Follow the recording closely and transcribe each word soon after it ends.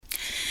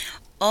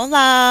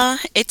Hola,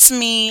 it's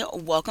me.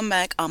 Welcome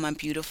back, all my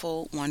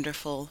beautiful,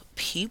 wonderful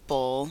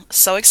people.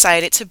 So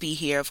excited to be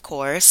here, of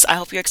course. I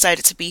hope you're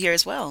excited to be here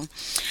as well.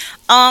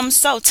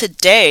 So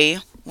today,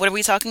 what are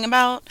we talking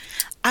about?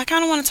 I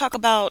kind of want to talk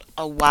about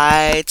a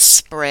wide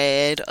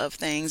spread of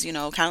things, kind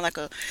of like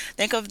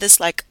think of this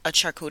like a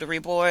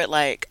charcuterie board.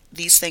 Like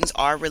these things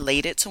are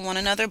related to one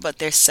another, but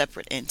they're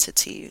separate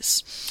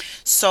entities.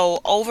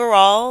 So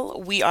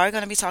overall, we are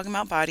going to be talking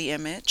about body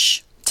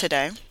image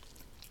today.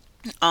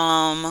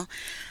 Um,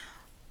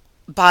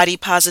 Body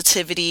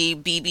positivity,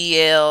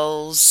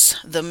 BBLs,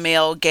 the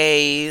male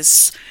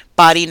gaze,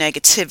 body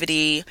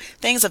negativity,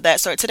 things of that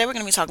sort. Today we're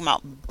going to be talking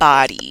about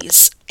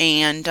bodies.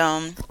 And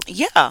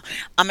yeah,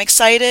 I'm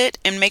excited.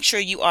 And make sure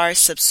you are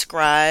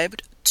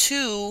subscribed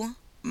to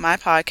my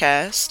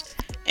podcast.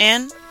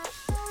 And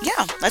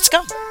yeah, let's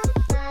go.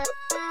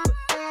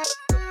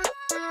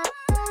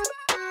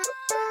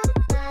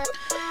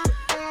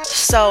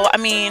 So, I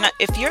mean,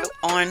 if you're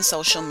on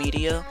social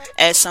media,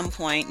 at some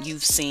point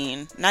you've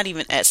seen, not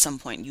even at some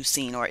point you've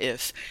seen, or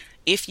if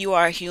you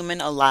are a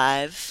human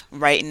alive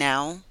right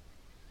now,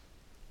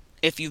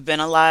 if you've been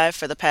alive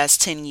for the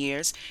past 10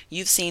 years,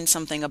 you've seen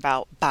something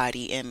about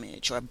body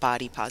image or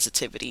body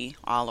positivity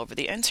all over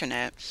the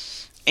internet.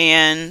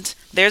 And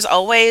there's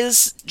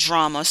always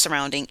drama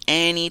surrounding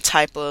any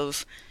type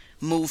of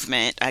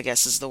movement, I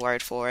guess is the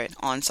word for it,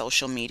 on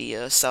social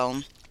media.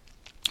 So,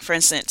 for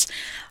instance,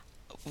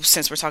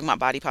 since we're talking about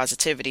body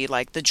positivity,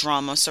 like the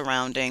drama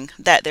surrounding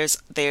that,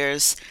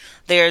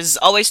 there's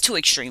always two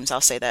extremes.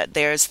 I'll say that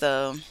there's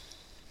the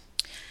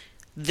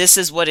this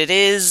is what it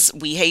is,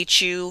 we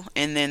hate you,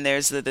 and then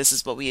there's the this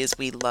is what we is,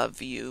 we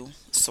love you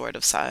sort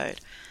of side.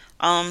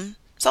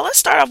 So let's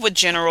start off with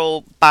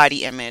general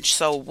body image.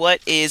 So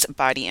what is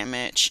body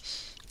image?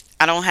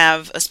 I don't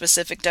have a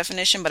specific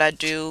definition, but I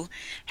do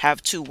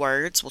have two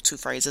words, well, two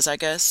phrases, I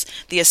guess.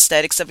 The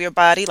aesthetics of your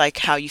body, like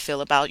how you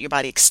feel about your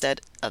body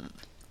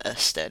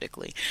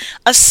aesthetically,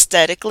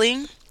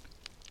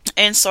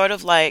 and sort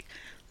of like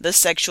the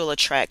sexual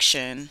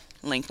attraction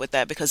linked with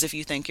that. Because if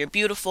you think you're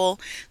beautiful,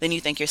 then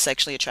you think you're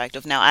sexually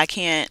attractive. Now, I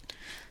can't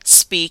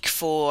speak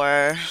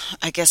for,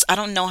 I guess, I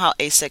don't know how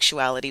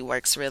asexuality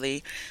works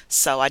really,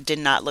 so I did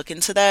not look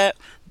into that.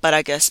 But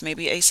I guess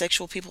maybe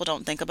asexual people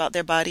don't think about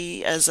their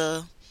body as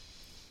a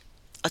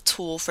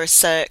tool for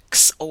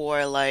sex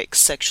or like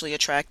sexually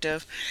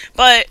attractive.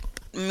 But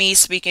me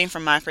speaking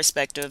from my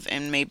perspective,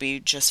 and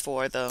maybe just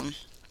for the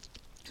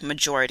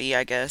majority,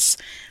 I guess,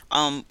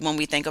 when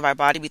we think of our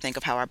body, we think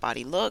of how our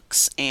body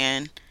looks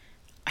and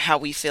how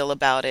we feel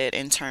about it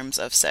in terms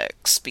of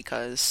sex.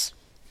 Because,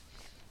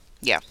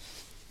 yeah.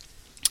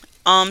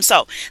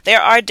 So there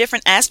are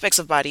different aspects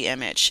of body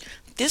image.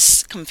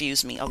 This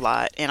confused me a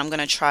lot, and I'm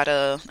gonna try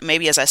to,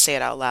 maybe as I say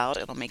it out loud,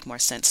 it'll make more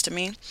sense to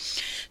me.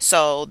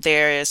 So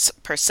there's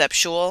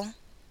perceptual,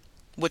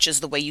 which is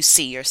the way you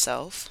see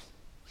yourself.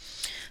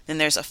 Then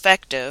there's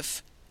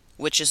affective,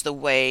 which is the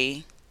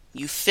way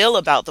you feel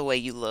about the way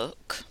you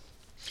look.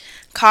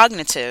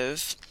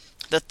 Cognitive,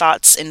 the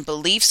thoughts and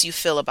beliefs you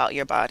feel about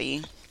your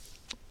body.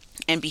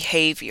 And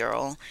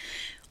behavioral,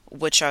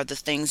 which are the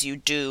things you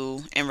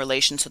do in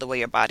relation to the way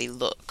your body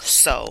looks.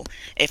 So,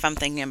 if I'm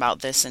thinking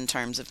about this in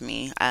terms of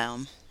me,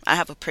 I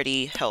have a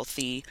pretty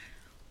healthy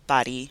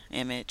body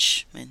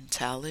image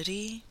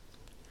mentality.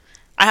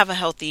 I have a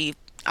healthy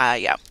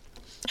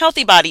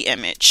body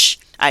image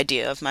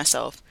idea of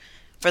myself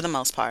for the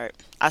most part.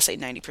 I say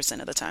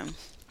 90% of the time.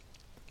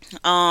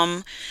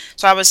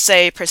 So I would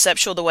say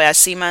perceptual, the way I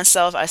see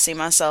myself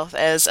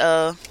as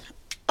a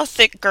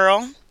thick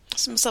girl. I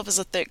see myself as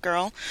a thick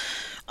girl.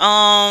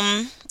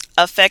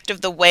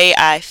 Affective, the way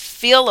I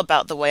feel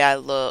about the way I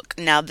look.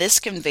 Now this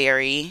can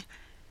vary.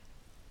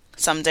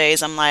 Some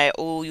days I'm like,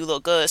 "Oh, you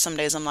look good." Some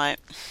days I'm like,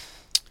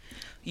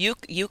 "You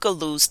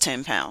could lose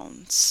 10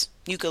 pounds.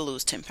 You could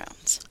lose 10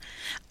 pounds."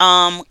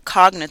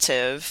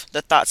 Cognitive,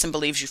 the thoughts and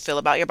beliefs you feel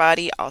about your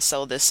body.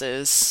 Also,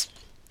 this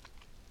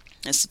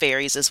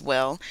varies as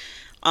well.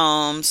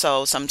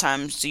 So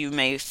sometimes you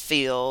may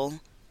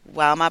feel,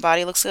 "Wow, my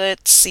body looks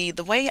good." See,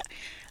 the way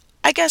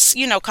I guess,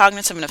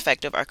 cognitive and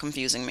affective are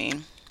confusing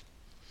me.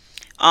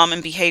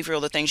 And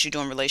behavioral, the things you do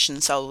in relation.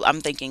 So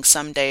I'm thinking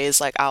some days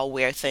like I'll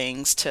wear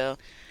things to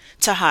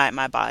hide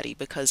my body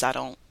because I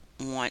don't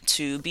want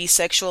to be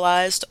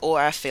sexualized, or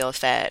I feel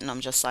fat and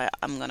I'm just like,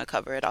 I'm gonna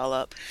cover it all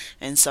up.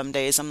 And some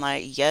days I'm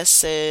like, yes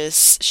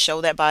sis,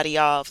 show that body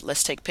off,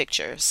 let's take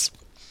pictures.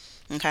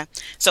 Okay,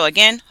 so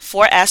again,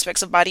 four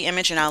aspects of body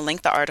image, and I'll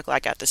link the article I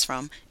got this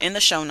from in the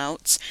show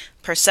notes: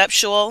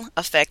 perceptual,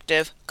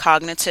 affective,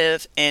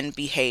 cognitive, and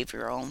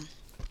behavioral.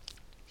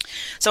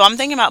 So I'm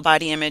thinking about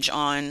body image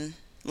on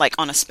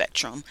on a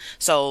spectrum.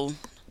 So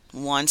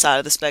one side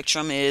of the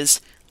spectrum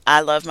is I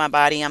love my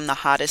body, I'm the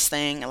hottest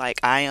thing, like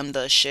I am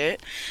the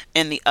shit.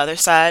 And the other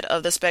side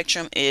of the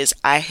spectrum is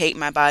I hate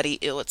my body,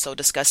 ew, it's so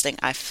disgusting,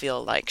 I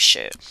feel like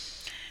shit.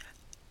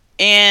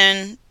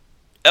 And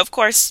of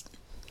course,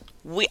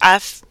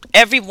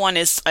 everyone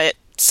is at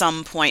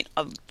some point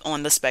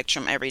on the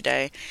spectrum every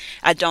day.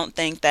 I don't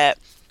think that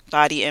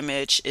body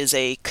image is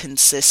a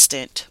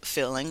consistent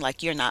feeling.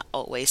 Like you're not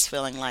always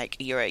feeling like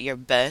you're at your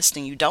best,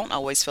 and you don't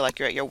always feel like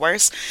you're at your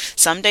worst.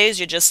 Some days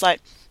you're just like,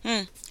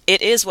 hmm,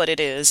 it is what it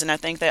is. And I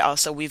think that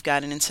also we've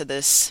gotten into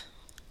this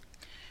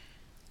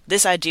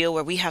idea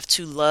where we have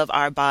to love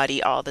our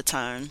body all the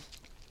time.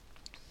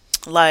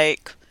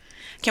 Like,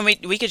 can we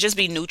could just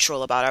be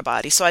neutral about our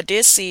body. So I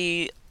did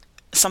see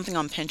something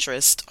on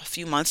Pinterest a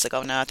few months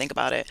ago now I think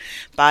about it.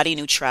 Body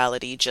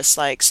neutrality, just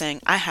like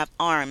saying I have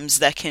arms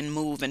that can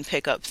move and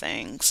pick up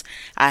things.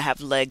 I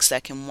have legs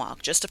that can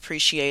walk. Just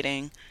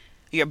appreciating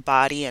your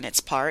body and its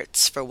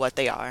parts for what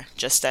they are,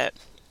 just at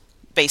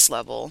base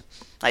level.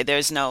 Like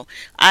there's no,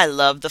 I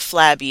love the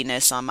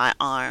flabbiness on my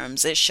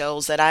arms. It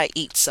shows that I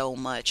eat so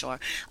much. Or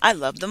I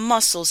love the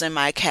muscles in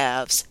my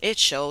calves. It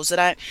shows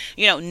that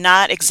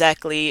not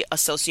exactly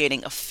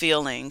associating a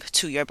feeling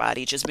to your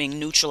body, just being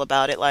neutral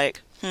about it.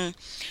 Like,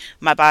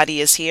 my body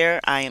is here,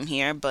 I am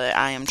here, but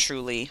I am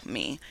truly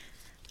me.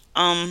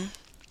 Um,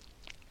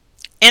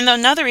 and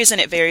another reason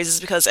it varies is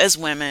because as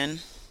women,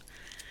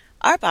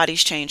 our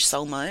bodies change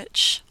so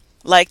much.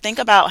 Like, think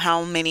about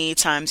how many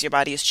times your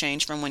body has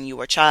changed from when you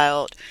were a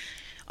child,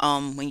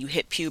 when you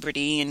hit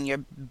puberty and your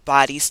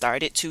body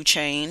started to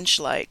change.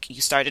 Like,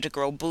 you started to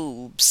grow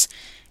boobs,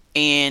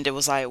 and it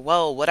was like,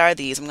 whoa, what are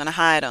these? I'm gonna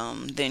hide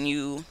them. Then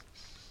you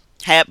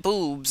had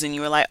boobs, and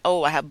you were like,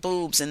 oh, I have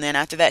boobs. And then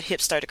after that,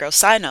 hips started to grow.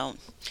 Side note,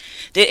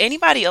 did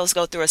anybody else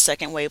go through a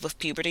second wave of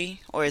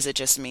puberty, or is it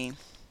just me?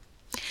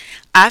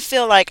 I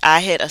feel like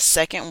I hit a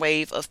second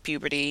wave of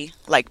puberty,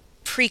 like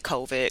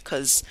pre-COVID,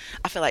 because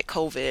I feel like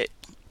COVID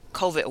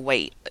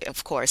weight,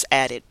 of course,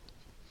 added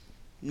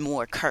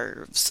more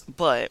curves.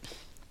 But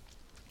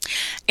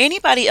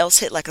anybody else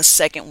hit like a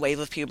second wave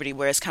of puberty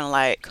where it's kind of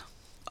like,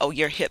 oh,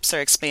 your hips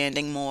are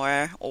expanding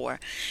more, or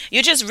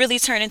you just really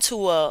turn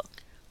into a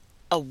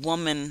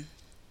woman,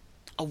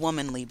 a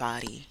womanly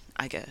body,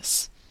 I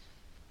guess.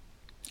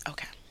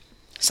 Okay,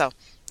 so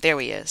there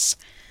we is.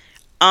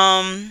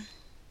 Um,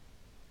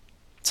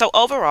 so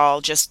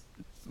overall, just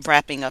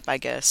wrapping up, I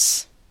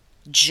guess,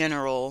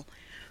 general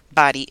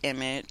body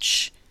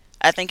image.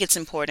 I think it's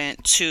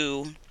important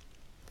to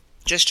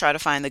just try to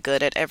find the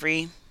good at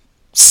every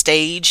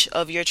stage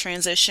of your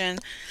transition.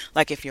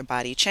 Like if your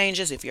body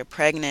changes, if you're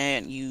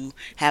pregnant, you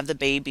have the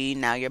baby,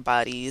 now your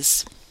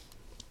body's,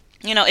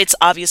 it's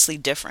obviously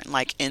different,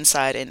 like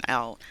inside and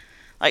out.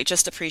 Like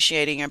just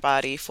appreciating your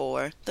body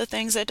for the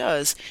things it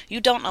does. You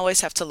don't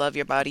always have to love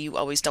your body. You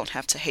always don't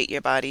have to hate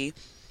your body.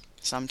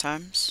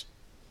 Sometimes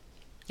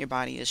your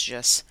body is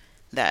just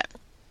that.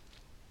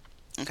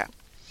 Okay.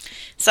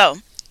 So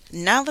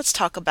now let's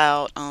talk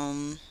about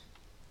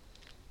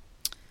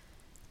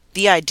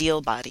the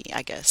ideal body,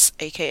 I guess,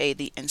 aka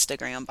the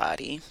Instagram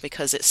body,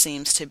 because it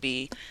seems to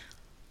be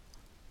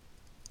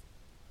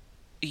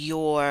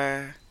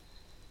your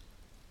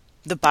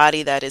the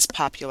body that is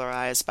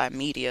popularized by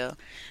media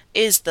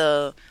is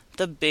the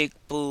big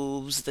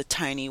boobs, the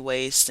tiny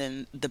waist,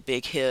 and the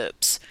big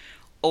hips,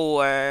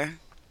 or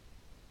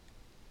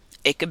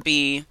it could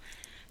be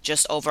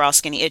just overall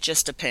skinny. It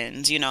just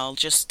depends,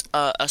 just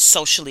a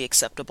socially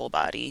acceptable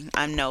body.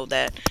 I know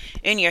that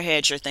in your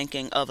head you're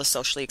thinking of a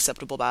socially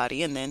acceptable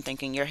body and then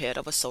thinking in your head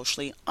of a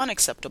socially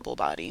unacceptable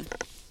body.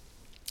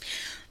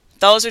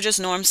 Those are just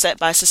norms set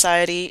by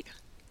society.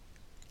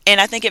 And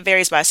I think it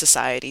varies by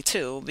society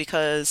too,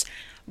 because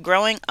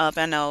growing up,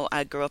 I know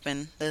I grew up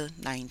in the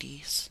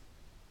 90s.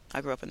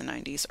 I grew up in the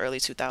 90s, early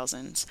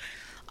 2000s.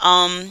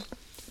 Um,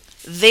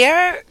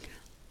 there,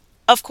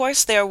 of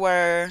course, there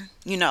were,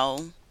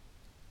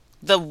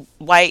 the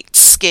white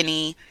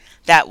skinny,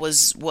 that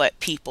was what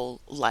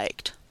people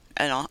liked.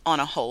 And on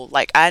a whole,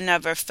 like I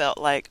never felt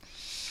like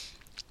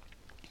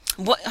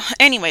what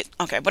anyway,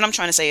 okay, what I'm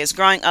trying to say is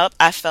growing up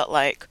I felt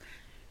like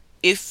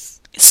if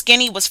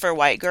skinny was for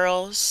white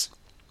girls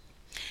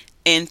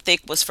and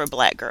thick was for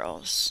black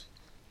girls.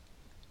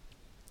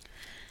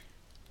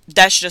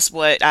 That's just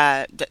what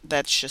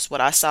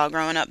I saw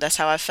growing up. That's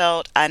how I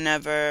felt. I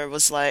never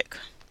was like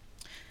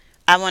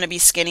I want to be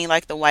skinny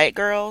like the white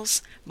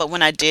girls, but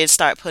when I did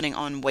start putting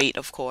on weight,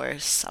 of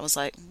course, I was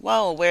like,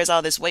 "Whoa, where's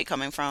all this weight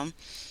coming from?"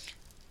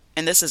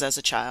 And this is as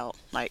a child,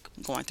 like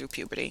going through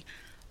puberty.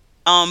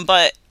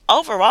 But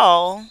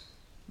overall,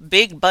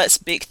 big butts,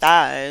 big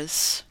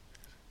thighs,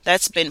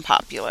 that's been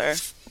popular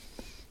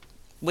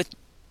with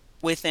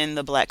within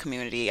the black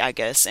community, I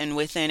guess. And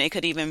within it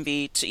could even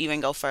be to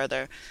even go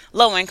further,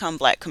 low income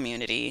black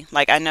community.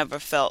 Like I never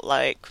felt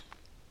like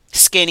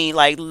skinny,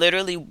 like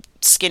literally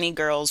skinny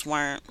girls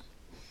weren't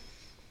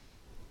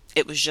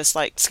it was just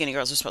like skinny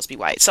girls are supposed to be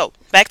white. So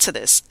back to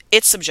this.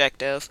 It's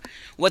subjective.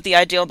 What the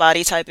ideal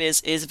body type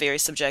is very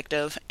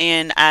subjective.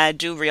 And I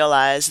do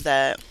realize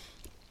that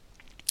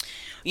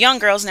young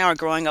girls now are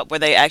growing up where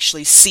they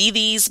actually see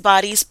these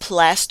bodies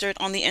plastered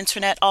on the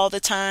internet all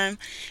the time.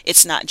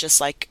 It's not just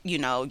like, you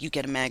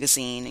get a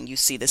magazine and you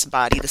see this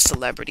body, the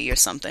celebrity or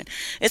something.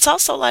 It's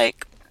also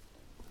like,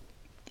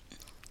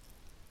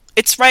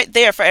 it's right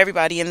there for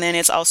everybody. And then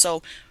it's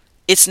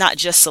not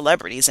just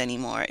celebrities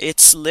anymore.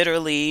 It's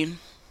literally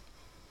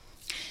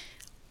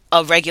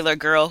a regular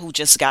girl who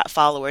just got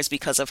followers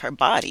because of her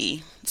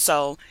body.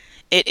 So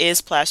it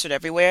is plastered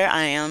everywhere.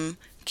 I am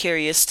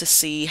curious to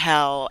see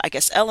how, I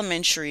guess,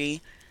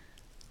 elementary.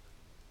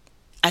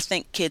 I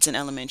think kids in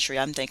elementary.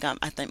 I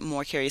think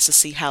more curious to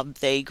see how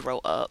they grow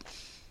up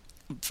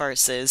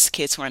versus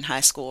kids who are in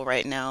high school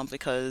right now,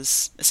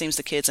 because it seems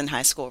the kids in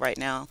high school right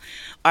now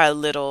are a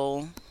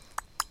little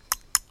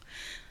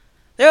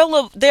they're a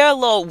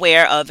little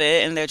aware of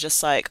it, and they're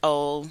just like,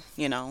 oh,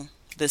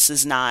 this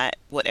is not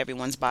what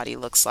everyone's body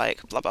looks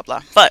like, blah blah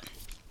blah. But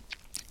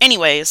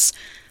anyways,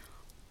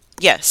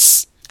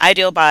 yes,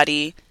 ideal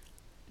body.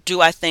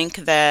 Do I think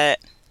that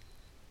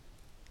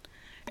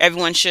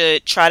everyone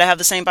should try to have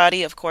the same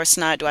body? Of course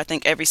not. Do I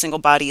think every single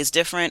body is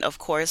different? Of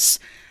course.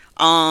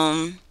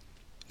 Um,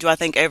 do I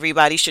think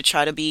everybody should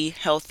try to be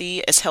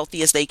healthy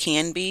as they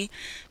can be?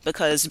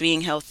 Because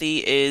being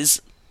healthy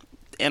is,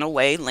 in a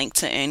way, linked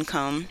to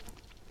income.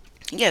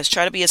 Yes,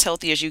 try to be as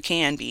healthy as you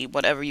can be,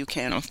 whatever you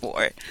can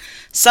afford.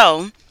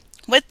 So,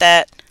 with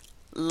that,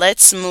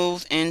 let's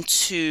move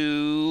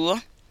into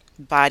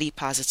body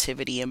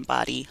positivity and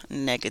body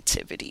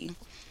negativity.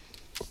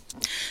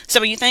 So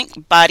when you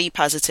think body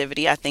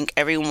positivity, I think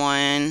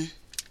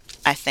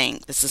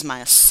this is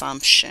my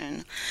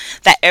assumption,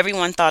 that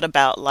everyone thought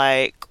about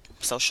like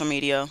social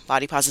media,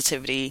 body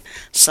positivity,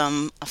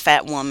 a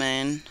fat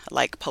woman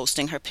like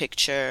posting her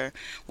picture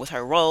with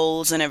her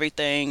rolls and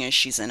everything, and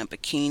she's in a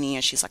bikini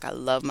and she's like, I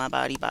love my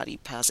body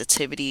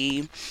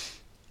positivity.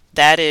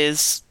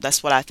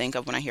 That's what I think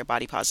of when I hear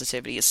body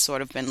positivity. It's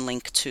sort of been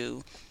linked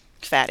to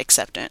fat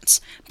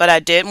acceptance. But I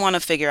did want to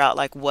figure out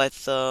like what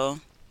the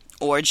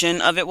origin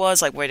of it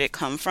was, like where did it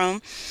come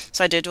from.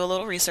 So I did do a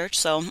little research.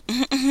 So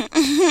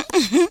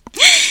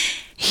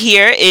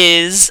here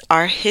is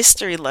our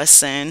history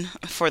lesson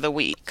for the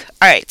week.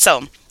 All right,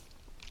 so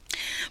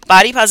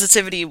body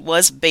positivity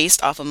was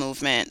based off a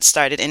movement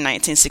started in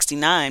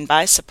 1969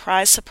 by,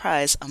 surprise,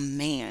 surprise, a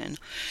man.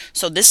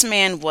 So this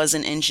man was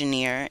an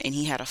engineer and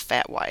he had a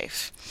fat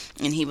wife.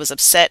 And he was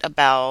upset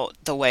about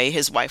the way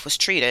his wife was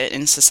treated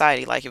in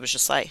society. Like, it was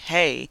just like,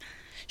 hey,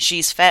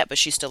 she's fat, but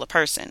she's still a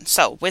person.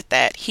 So with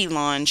that, he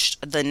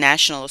launched the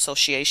National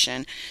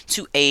Association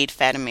to Aid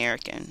Fat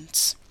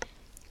Americans.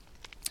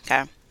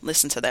 Okay,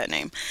 listen to that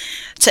name.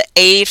 To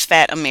aid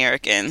fat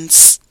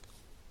Americans.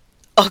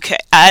 Okay,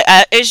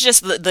 it's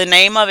just the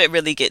name of it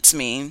really gets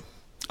me.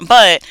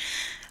 But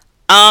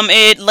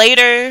it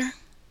later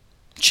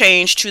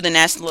changed to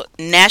the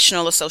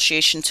National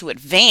Association to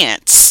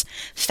Advance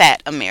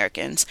Fat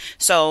Americans.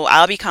 So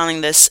I'll be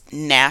calling this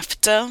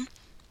NAFTA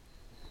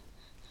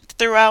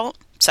throughout.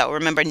 So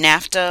remember,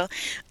 NAFTA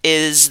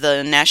is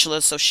the National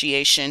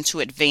Association to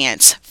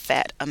Advance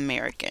Fat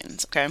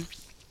Americans. Okay.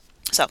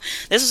 So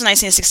this was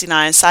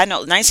 1969. Side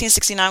note,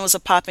 1969 was a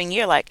popping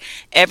year. Like,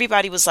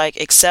 everybody was like,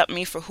 accept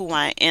me for who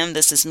I am.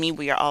 This is me.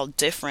 We are all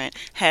different.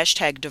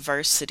 Hashtag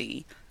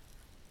diversity.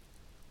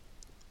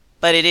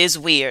 But it is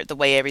weird the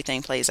way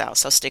everything plays out.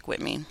 So stick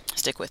with me.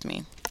 Stick with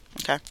me.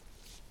 Okay.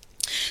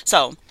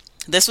 So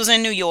this was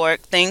in New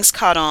York. Things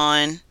caught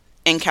on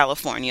in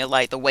California.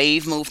 Like, the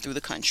wave moved through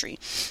the country.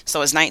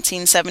 So it's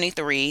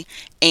 1973,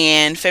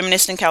 and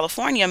feminists in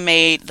California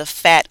made the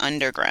Fat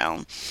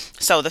Underground.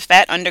 So the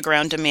Fat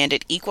Underground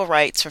demanded equal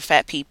rights for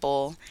fat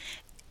people.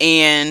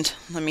 And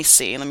let me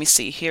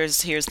see.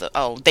 Here's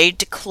they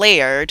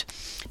declared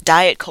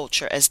diet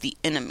culture as the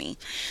enemy.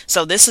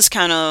 So this is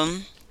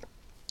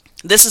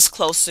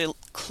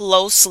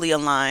closely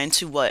aligned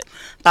to what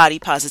body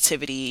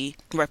positivity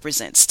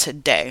represents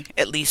today,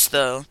 at least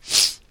the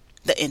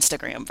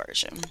Instagram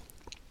version.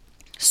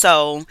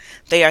 So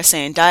they are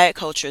saying diet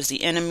culture is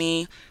the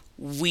enemy.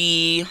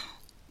 We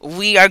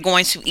are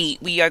going to eat.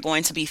 We are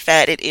going to be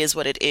fat. It is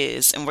what it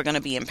is, and we're going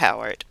to be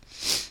empowered.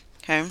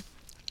 Okay.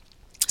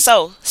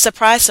 So,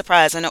 surprise,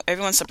 surprise. I know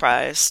everyone's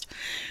surprised.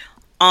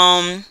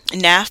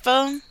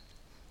 NAFTA,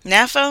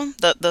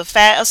 the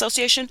Fat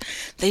Association,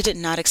 they did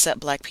not accept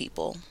black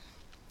people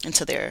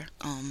into their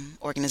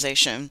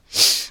organization,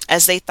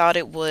 as they thought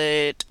it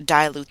would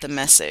dilute the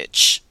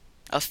message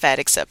of fat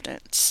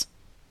acceptance.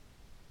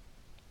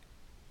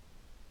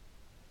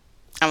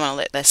 I want to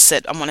let that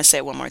sit. I want to say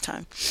it one more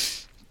time.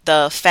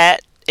 The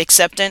Fat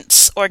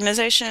Acceptance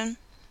Organization,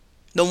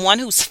 the one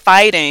who's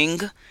fighting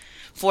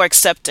for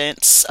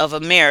acceptance of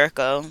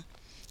America,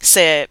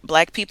 said,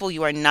 black people,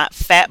 you are not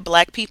fat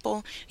black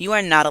people. You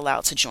are not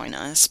allowed to join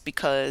us,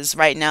 because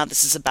right now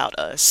this is about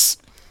us.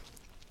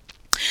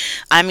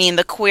 I mean,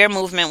 the queer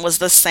movement was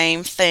the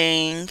same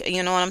thing.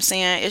 You know what I'm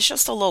saying? It's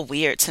just a little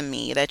weird to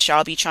me that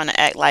y'all be trying to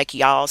act like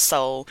y'all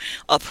so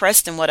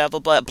oppressed and whatever,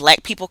 but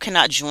black people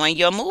cannot join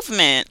your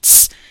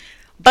movements.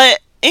 But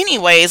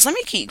anyways, let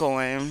me keep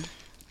going.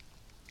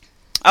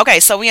 Okay,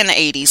 so we in the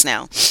 80s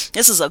now.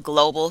 This is a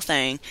global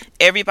thing.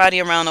 Everybody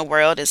around the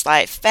world is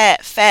like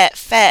fat, fat,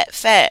 fat,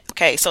 fat.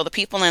 Okay, so the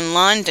people in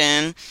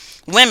London,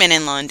 women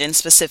in London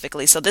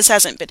specifically. So this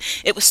hasn't been,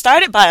 it was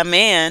started by a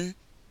man,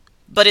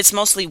 but it's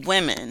mostly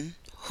women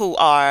who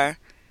are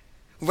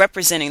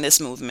representing this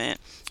movement.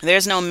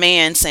 There's no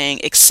man saying,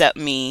 accept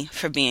me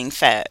for being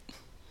fat.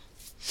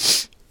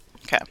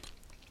 Okay.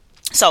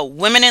 So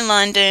women in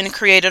London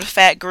created a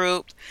fat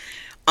group.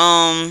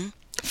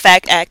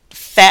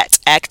 Fat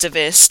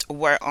activists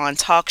were on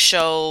talk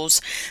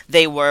shows.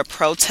 They were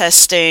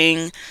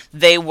protesting.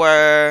 They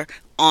were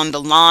on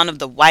the lawn of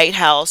the White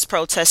House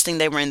protesting.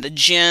 They were in the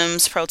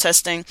gyms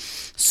protesting.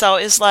 So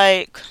it's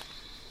like,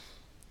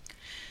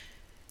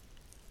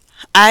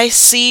 I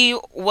see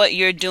what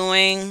you're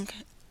doing,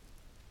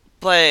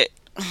 but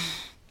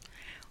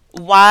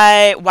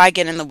why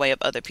get in the way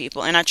of other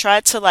people? And I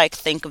tried to like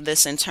think of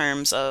this in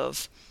terms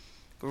of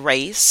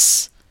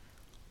race,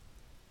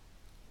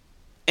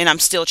 and I'm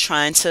still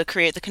trying to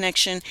create the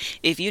connection.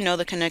 If you know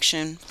the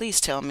connection, please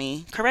tell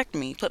me, correct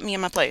me, put me in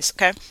my place,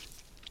 okay?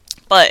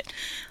 But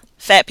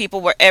fat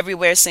people were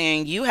everywhere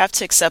saying, you have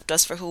to accept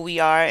us for who we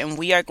are, and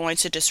we are going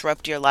to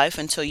disrupt your life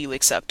until you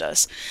accept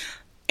us.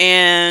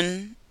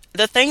 And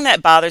the thing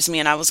that bothers me,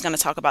 and I was going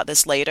to talk about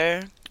this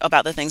later,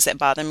 about the things that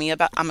bother me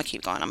about, I'm going to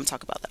keep going, I'm going to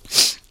talk about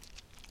that.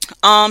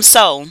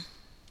 So,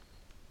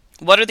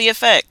 what are the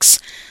effects?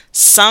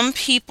 Some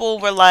people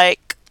were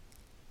like,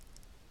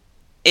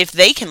 if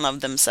they can love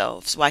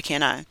themselves, why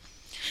can't I?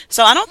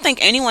 So I don't think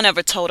anyone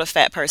ever told a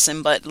fat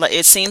person, but like,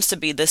 it seems to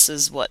be this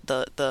is what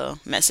the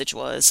message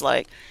was.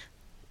 Like,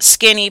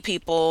 skinny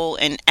people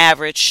and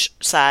average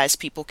size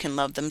people can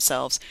love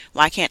themselves.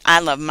 Why can't I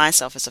love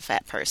myself as a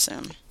fat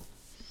person?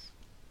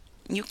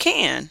 You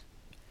can.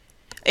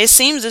 It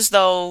seems as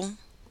though,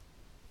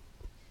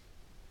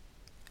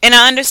 and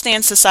I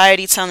understand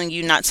society telling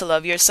you not to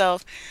love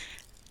yourself,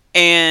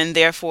 and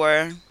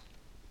therefore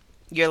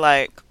you're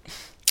like,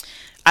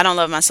 I don't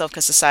love myself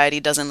because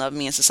society doesn't love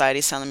me, and society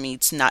is telling me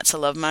not to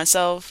love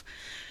myself.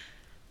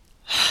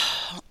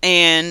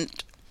 And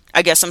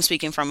I guess I'm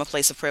speaking from a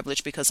place of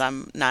privilege because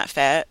I'm not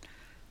fat,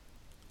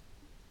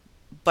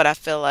 but I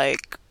feel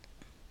like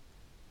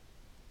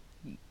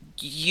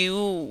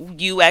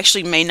you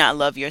actually may not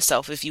love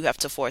yourself if you have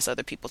to force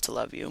other people to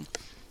love you.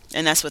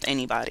 And that's with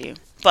anybody.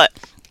 But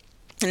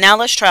now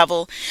let's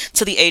travel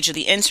to the age of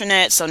the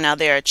internet. So now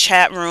there are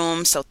chat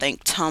rooms. So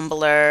think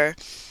Tumblr,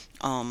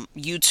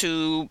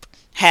 YouTube,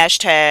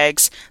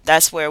 hashtags.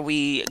 That's where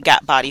we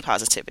got body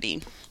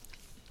positivity.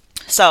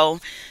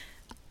 So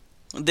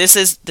this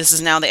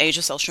is now the age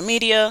of social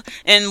media.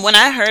 And when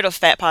I heard of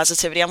fat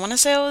positivity, I want to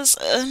say it was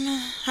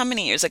how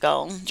many years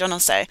ago? I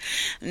don't say,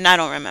 and I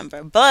don't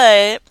remember.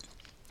 But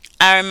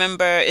I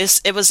remember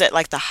it was at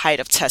like the height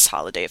of Tess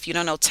Holiday. If you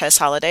don't know Tess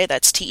Holiday,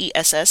 that's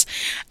TessHoliday.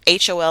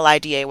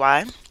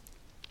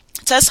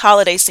 Tess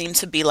Holiday seemed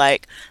to be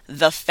like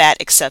the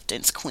fat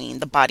acceptance queen,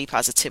 the body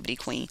positivity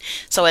queen.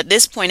 So at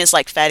this point, it's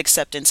like fat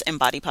acceptance and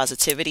body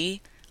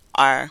positivity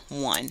are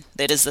one.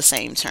 That is the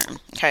same term.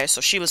 Okay, so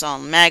she was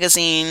on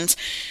magazines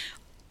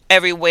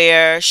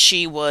everywhere.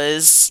 She's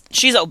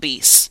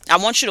obese. I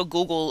want you to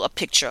Google a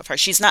picture of her.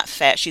 She's not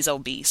fat, she's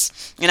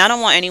obese. And I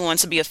don't want anyone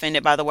to be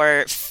offended by the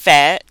word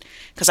fat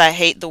because I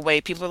hate the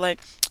way people are like,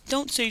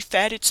 don't say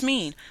fat, it's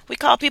mean. We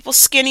call people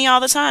skinny all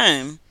the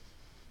time.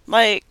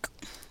 Like,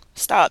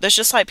 stop. That's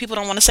just like people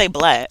don't want to say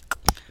black.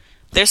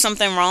 There's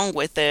something wrong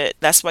with it.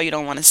 That's why you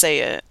don't want to say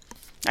it.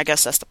 I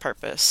guess that's the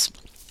purpose.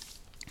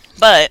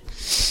 But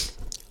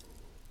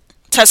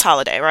Tess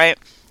Holiday, right?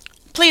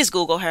 Please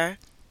Google her.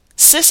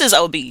 Sis is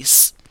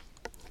obese.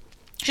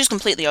 She's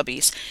completely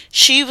obese.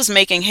 She was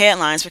making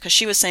headlines because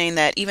she was saying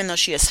that even though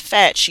she is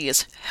fat, she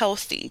is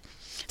healthy.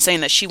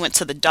 Saying that she went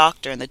to the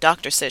doctor and the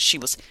doctor said she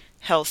was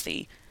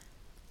healthy.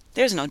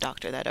 There's no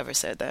doctor that ever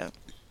said that.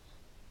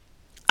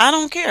 I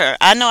don't care.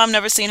 I know I've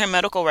never seen her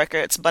medical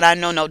records, but I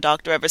know no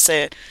doctor ever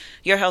said,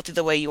 you're healthy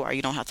the way you are.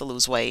 You don't have to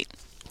lose weight.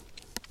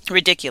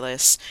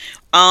 Ridiculous.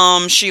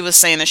 She was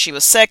saying that she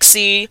was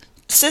sexy.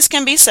 Sis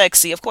can be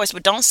sexy, of course,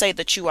 but don't say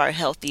that you are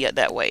healthy at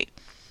that weight.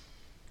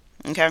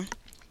 Okay?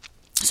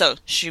 So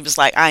she was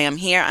like, I am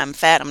here, I'm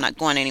fat, I'm not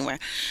going anywhere.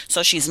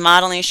 So she's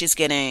modeling, she's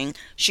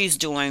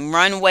doing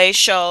runway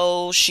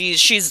shows,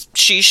 she's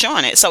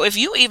showing it. So if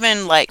you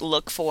even like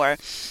look for,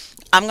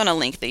 I'm gonna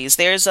link these.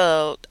 There's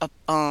a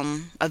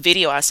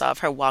video I saw of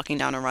her walking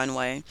down a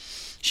runway.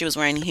 She was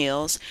wearing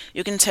heels.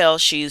 You can tell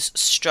she's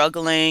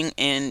struggling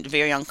and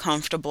very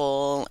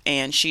uncomfortable,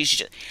 and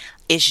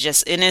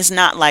and it's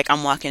not like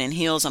I'm walking in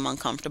heels, I'm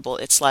uncomfortable.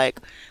 It's like,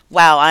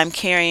 wow, I'm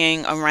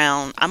carrying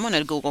around, I'm going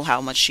to Google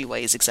how much she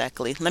weighs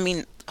exactly.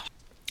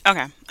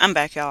 Okay, I'm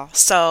back, y'all.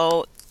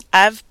 So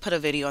I've put a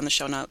video in the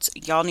show notes.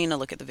 Y'all need to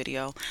look at the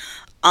video.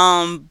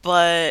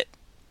 But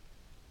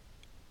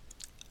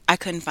I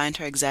couldn't find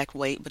her exact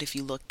weight, but if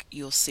you look,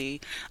 you'll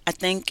see. I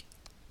think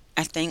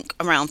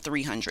around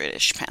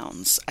 300-ish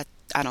pounds.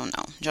 I don't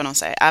know. You know what I'm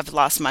saying? I've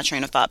lost my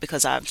train of thought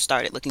because I've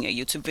started looking at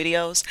YouTube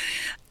videos.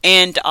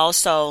 And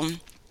also,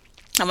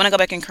 I want to go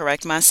back and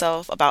correct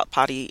myself about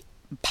body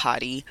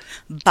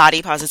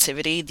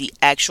positivity, the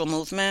actual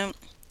movement.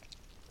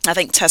 I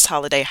think Tess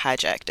Holiday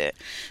hijacked it.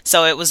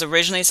 So it was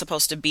originally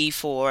supposed to be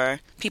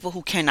for people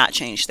who cannot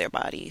change their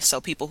body. So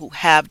people who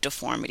have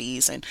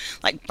deformities and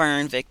like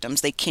burn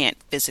victims, they can't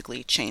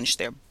physically change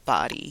their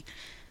body.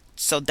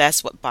 So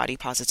that's what body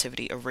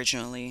positivity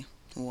originally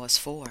was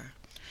for.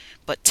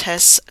 But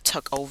Tess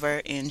took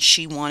over and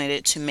she wanted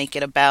it to make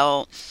it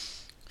about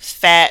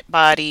fat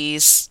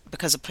bodies,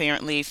 because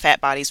apparently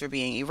fat bodies were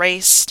being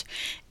erased,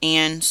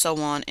 and so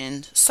on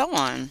and so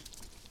on.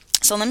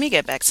 So let me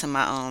get back to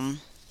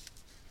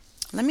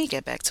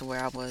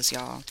where I was,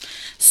 y'all.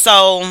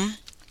 So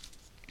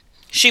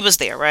she was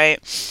there, right?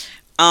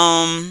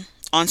 On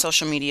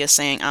social media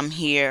saying, I'm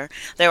here.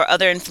 There were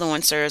other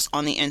influencers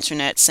on the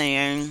internet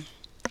saying,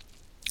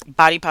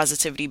 body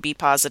positivity, be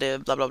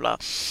positive, blah, blah, blah.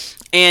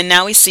 And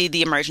now we see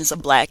the emergence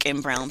of black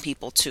and brown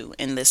people too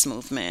in this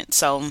movement.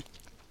 So,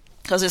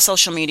 because it's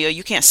social media,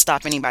 you can't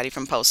stop anybody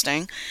from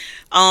posting.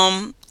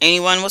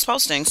 Anyone was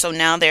posting. So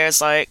now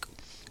there's like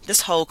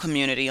this whole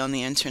community on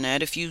the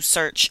internet. If you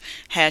search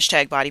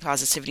hashtag body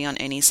positivity on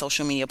any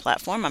social media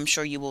platform, I'm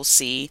sure you will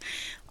see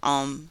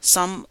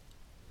some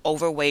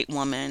overweight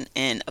woman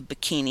in a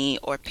bikini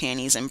or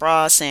panties and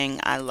bra saying,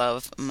 I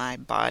love my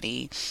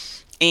body.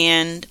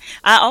 And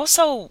I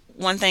also,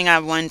 one thing I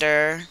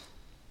wonder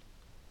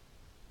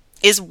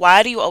is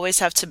why do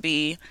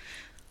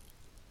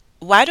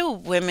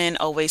women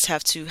always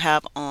have to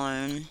have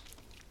on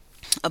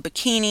a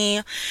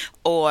bikini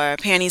or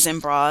panties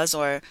and bras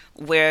or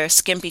wear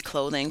skimpy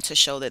clothing to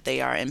show that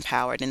they are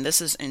empowered? And this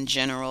is in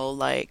general,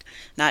 like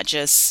not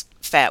just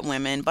fat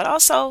women, but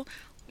also,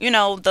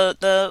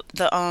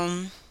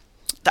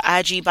 the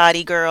IG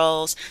body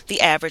girls, the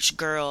average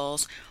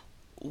girls.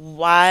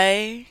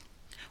 Why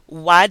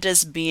why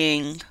does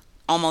being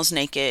almost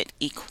naked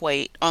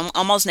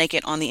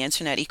on the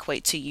internet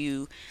equate to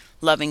you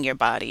loving your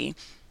body?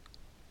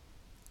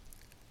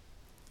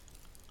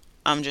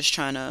 I'm just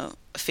trying to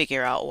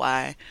figure out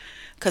why.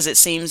 Because it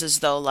seems as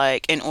though,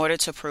 like, in order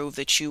to prove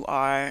that you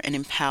are an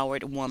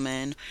empowered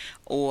woman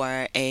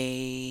or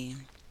a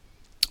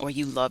or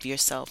you love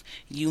yourself,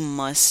 you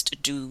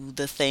must do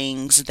the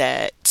things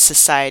that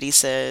society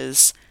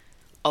says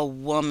a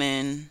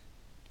woman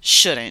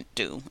shouldn't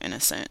do, in a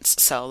sense.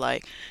 So,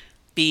 like,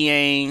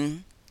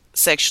 being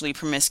sexually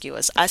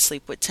promiscuous. I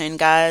sleep with 10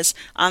 guys.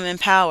 I'm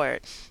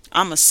empowered.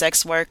 I'm a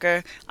sex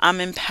worker.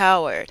 I'm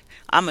empowered.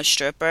 I'm a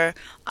stripper.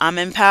 I'm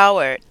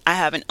empowered. I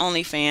have an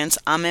OnlyFans.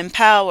 I'm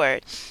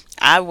empowered.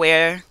 I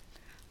wear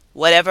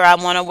whatever I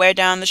want to wear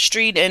down the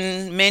street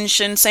and men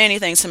shouldn't say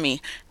anything to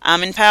me.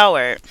 I'm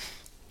empowered.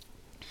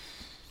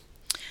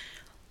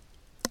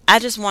 I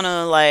just want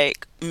to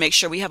like make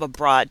sure we have a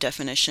broad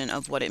definition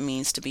of what it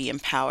means to be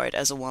empowered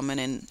as a woman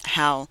and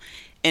how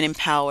an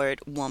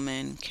empowered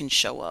woman can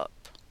show up.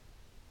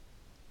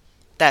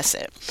 That's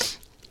it.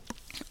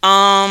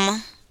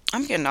 Um,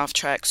 I'm getting off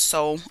track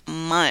so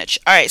much.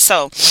 All right,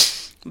 so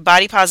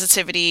body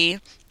positivity,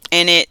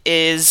 and it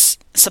is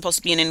supposed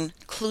to be an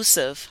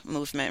inclusive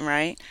movement,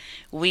 right?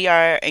 We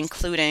are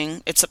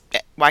including.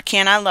 Why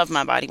can't I love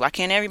my body? Why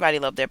can't everybody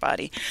love their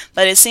body?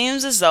 But it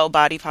seems as though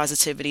body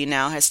positivity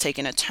now has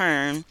taken a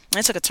turn.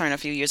 It took a turn a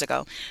few years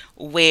ago,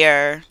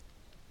 where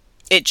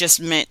it just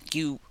meant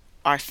you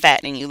are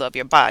fat and you love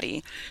your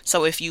body.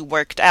 So if you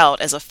worked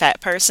out as a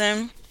fat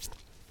person,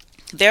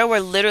 there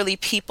were literally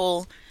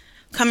people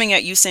coming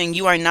at you saying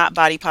you are not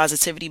body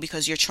positivity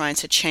because you're trying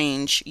to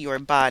change your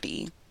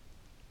body.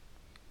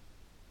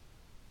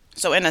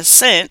 So in a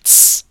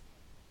sense,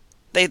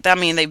 they've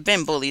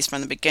been bullies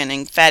from the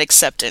beginning, fat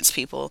acceptance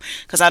people,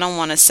 because I don't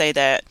want to say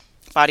that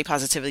body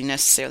positivity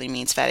necessarily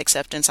means fat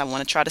acceptance. I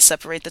want to try to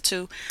separate the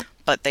two,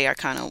 but they are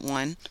kind of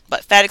one.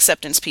 But fat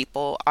acceptance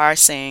people are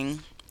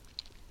saying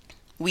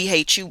we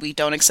hate you, we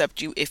don't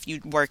accept you if you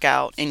work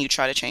out and you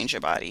try to change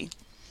your body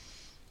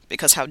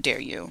because how dare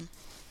you.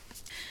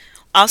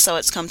 Also,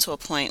 it's come to a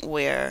point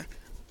where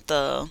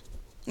the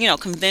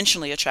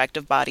conventionally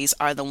attractive bodies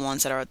are the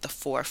ones that are at the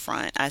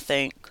forefront. I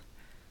think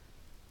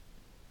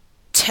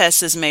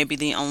Tess is maybe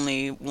the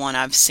only one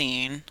I've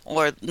seen,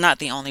 or not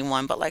the only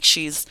one, but like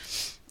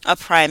she's a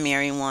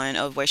primary one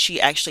of where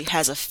she actually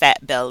has a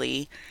fat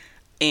belly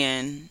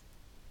and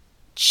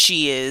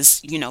she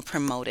is,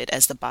 promoted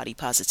as the body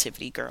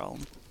positivity girl.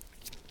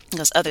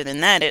 Because other than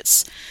that,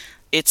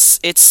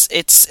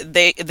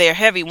 they're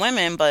heavy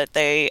women, but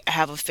they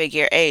have a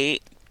figure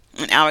eight,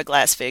 an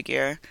hourglass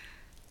figure,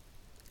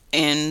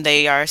 and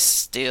they are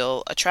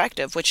still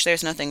attractive, which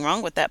there's nothing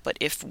wrong with that. But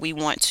if we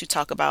want to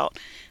talk about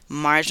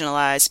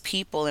marginalized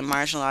people and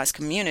marginalized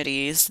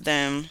communities,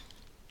 then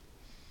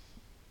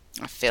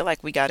I feel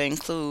like we got to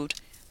include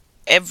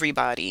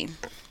everybody.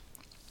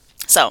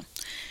 So,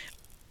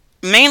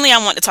 mainly I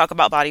want to talk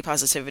about body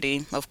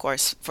positivity, of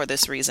course, for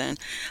this reason,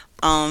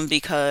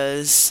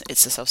 because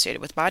it's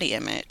associated with body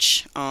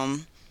image.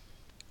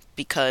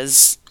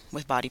 Because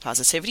with body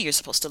positivity, you're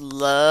supposed to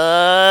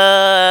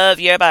love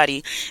your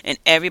body, and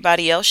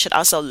everybody else should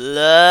also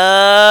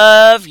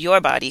love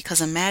your body.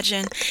 Because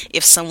imagine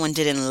if someone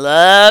didn't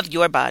love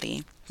your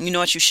body. You know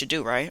what you should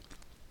do, right?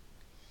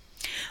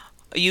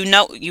 You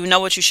know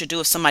what you should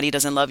do if somebody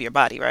doesn't love your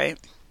body, right?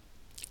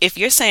 If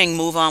you're saying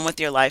move on with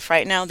your life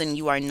right now, then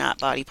you are not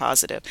body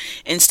positive.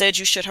 Instead,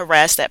 you should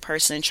harass that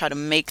person and try to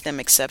make them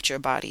accept your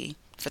body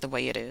for the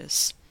way it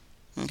is.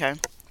 Okay?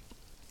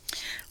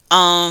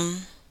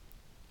 Um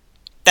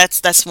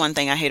that's one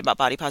thing I hate about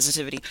body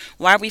positivity.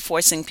 Why are we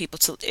forcing people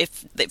to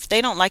if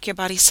they don't like your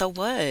body, so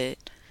what?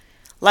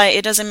 Like,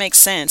 it doesn't make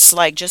sense.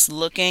 Like, just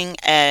looking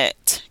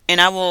at,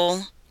 and I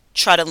will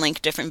try to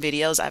link different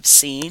videos I've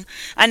seen.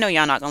 I know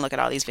y'all not gonna look at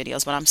all these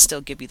videos, but I'm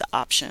still give you the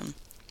option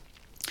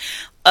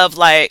of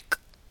like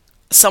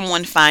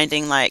someone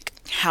finding like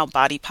how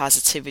body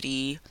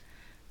positivity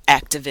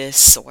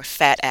activists or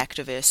fat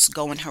activists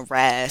go and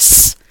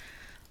harass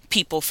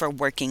people for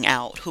working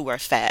out who are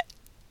fat.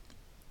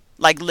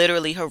 Like,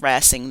 literally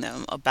harassing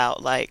them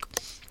about like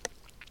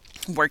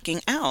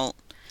working out.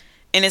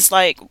 And it's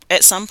like,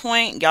 at some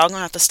point, y'all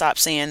gonna have to stop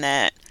saying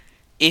that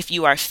if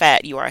you are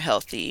fat, you are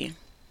healthy.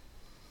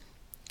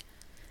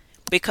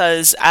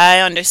 Because I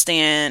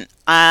understand,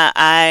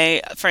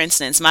 for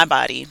instance, my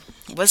body.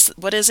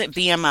 What is it?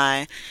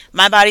 BMI.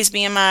 My body's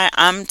BMI.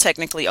 I'm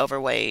technically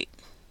overweight,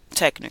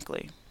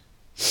 technically,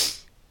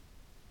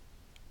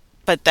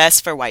 but that's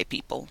for white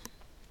people.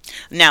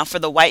 Now, for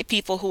the white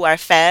people who are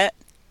fat,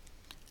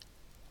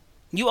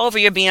 you over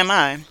your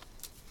BMI.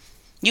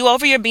 You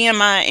over your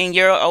BMI and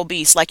you're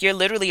obese. Like, you're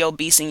literally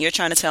obese and you're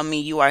trying to tell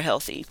me you are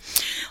healthy.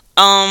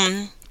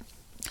 Um,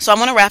 so I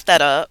want to wrap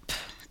that up.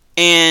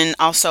 And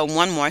also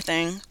one more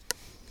thing.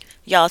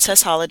 Y'all,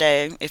 Tess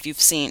Holiday, if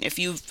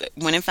you've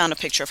went and found a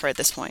picture of her at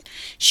this point,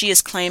 she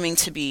is claiming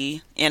to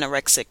be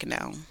anorexic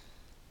now.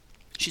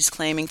 She's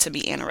claiming to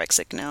be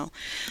anorexic now.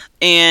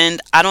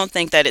 And I don't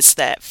think that it's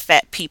that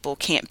fat people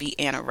can't be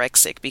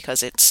anorexic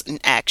because it's an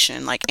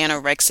action. Like,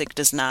 anorexic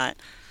does not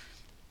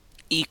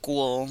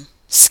equal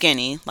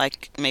skinny.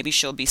 Like, maybe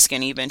she'll be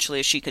skinny eventually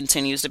if she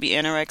continues to be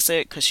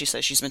anorexic because she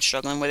says she's been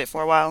struggling with it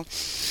for a while.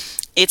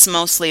 It's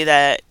mostly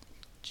that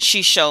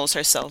she shows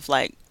herself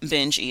like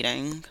binge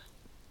eating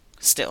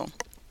still.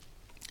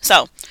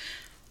 So,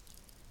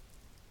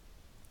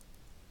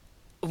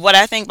 what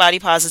I think body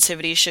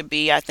positivity should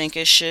be, I think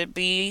it should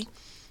be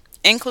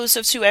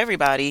inclusive to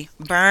everybody.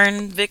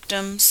 Burn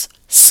victims,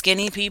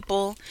 skinny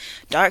people,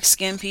 dark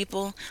skinned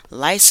people,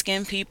 light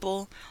skinned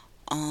people,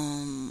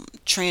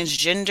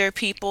 transgender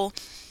people.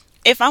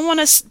 If I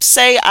want to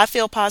say I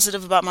feel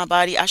positive about my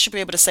body, I should be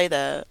able to say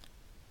that.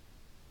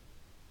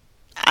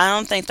 I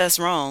don't think that's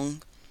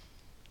wrong.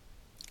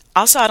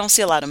 Also, I don't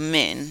see a lot of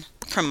men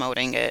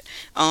promoting it.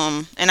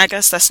 And I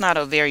guess that's not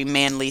a very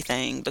manly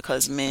thing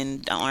because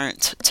men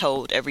aren't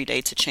told every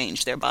day to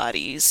change their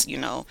bodies,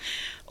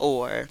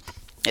 or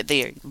that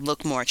they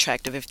look more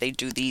attractive if they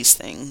do these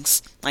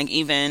things. Like,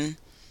 even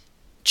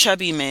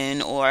chubby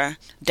men or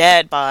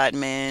dad bod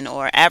men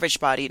or average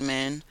bodied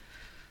men,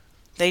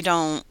 they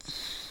don't,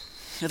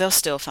 they'll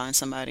still find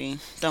somebody.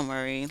 Don't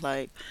worry.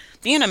 Like,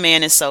 being a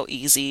man is so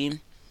easy.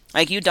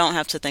 Like, you don't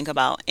have to think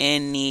about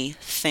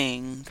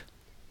anything.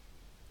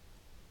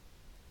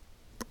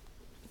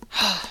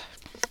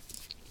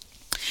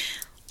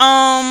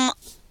 Um,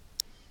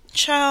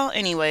 Child,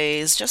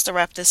 anyways, just to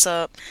wrap this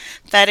up,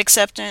 fat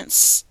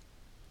acceptance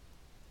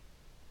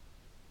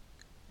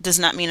does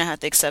not mean I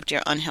have to accept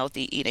your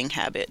unhealthy eating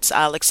habits.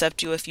 I'll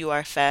accept you if you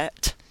are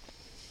fat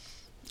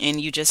and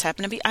you just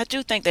happen to be. I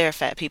do think there are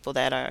fat people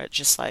that are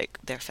just like,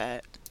 they're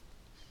fat.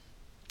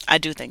 I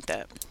do think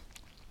that.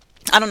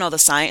 I don't know the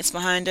science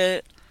behind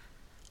it,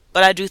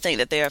 but I do think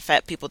that there are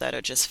fat people that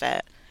are just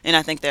fat. And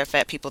I think there are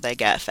fat people that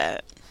got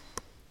fat.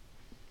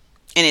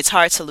 And it's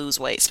hard to lose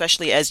weight,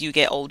 especially as you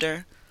get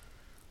older.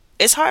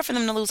 It's hard for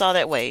them to lose all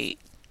that weight.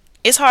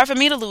 It's hard for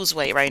me to lose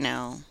weight right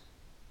now.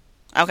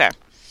 Okay.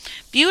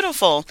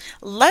 Beautiful.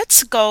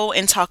 Let's go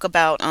and talk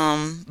about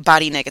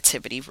body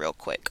negativity real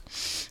quick.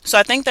 So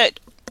I think that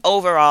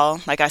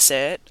overall, like I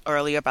said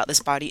earlier about this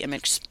body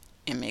image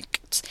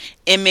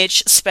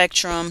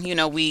spectrum,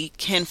 we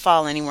can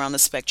fall anywhere on the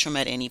spectrum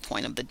at any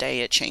point of the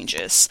day. It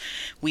changes.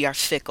 We are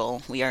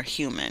fickle. We are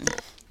human.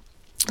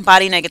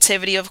 Body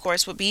negativity, of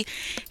course, would be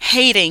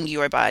hating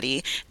your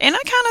body. And I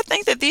kind of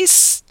think that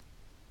these,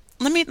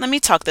 let me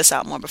talk this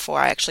out more before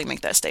I actually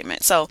make that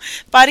statement. So,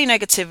 body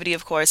negativity,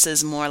 of course,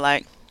 is more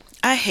like,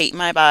 I hate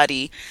my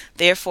body,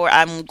 therefore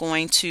I'm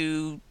going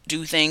to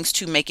do things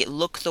to make it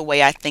look the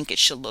way I think it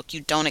should look. You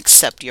don't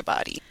accept your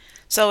body.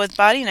 So with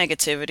body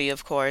negativity,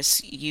 of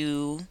course,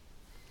 you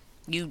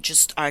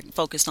just are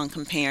focused on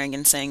comparing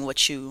and saying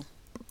what you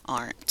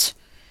aren't,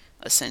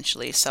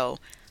 essentially. So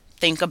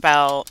think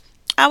about,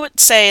 I would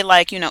say,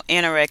 like,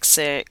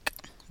 anorexic,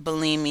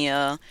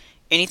 bulimia,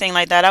 anything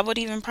like that. I would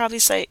even probably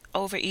say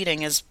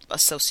overeating is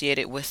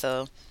associated with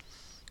a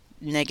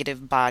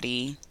negative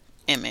body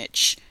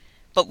image.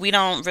 But we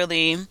don't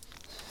really,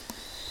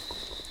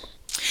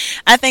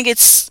 I think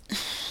it's,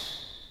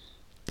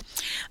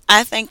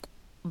 I think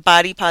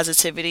body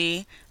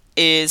positivity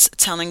is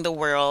telling the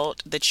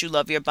world that you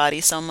love your body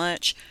so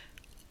much,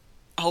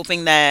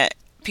 hoping that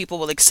people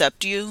will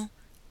accept you,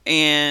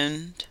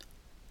 and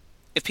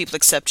if people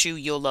accept you,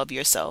 you'll love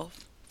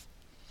yourself.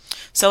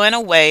 So in a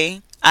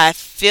way, I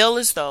feel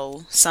as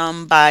though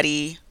some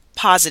body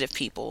positive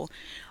people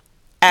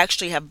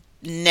actually have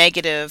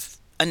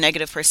a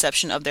negative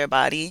perception of their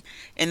body,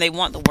 and they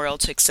want the world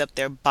to accept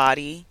their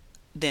body,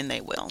 then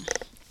they will.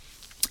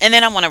 And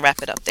then I want to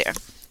wrap it up there.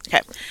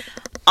 Okay.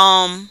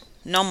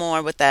 No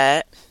more with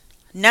that.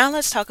 Now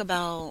let's talk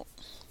about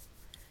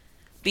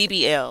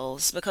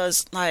BBLs,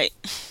 because, like,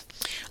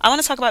 I want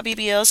to talk about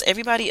BBLs.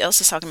 Everybody else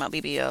is talking about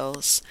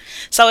BBLs.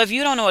 So if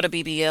you don't know what a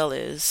BBL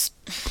is,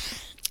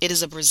 it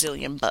is a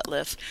Brazilian butt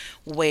lift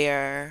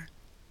where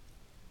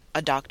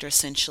a doctor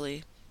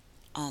essentially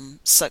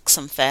sucks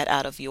some fat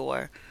out of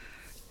your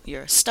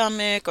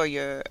stomach or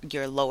your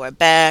lower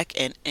back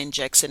and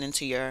injects it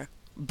into your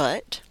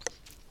butt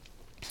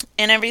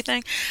and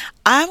everything.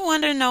 I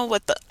want to know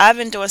what the I've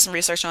been doing some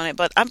research on it,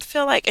 but I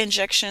feel like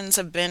injections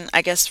have been,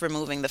 I guess,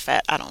 removing the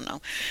fat. I don't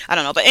know. I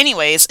don't know. But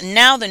anyways,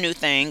 now the new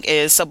thing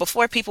is, so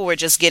before people were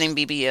just getting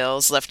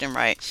BBLs left and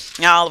right.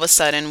 Now all of a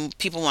sudden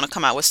people want to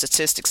come out with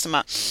statistics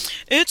about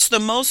it's the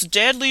most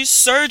deadly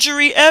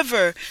surgery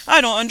ever.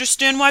 I don't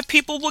understand why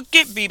people would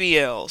get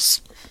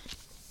BBLs.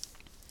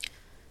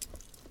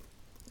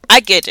 I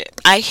get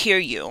it. I hear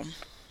you.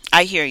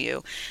 I hear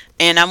you.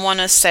 And I want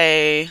to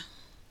say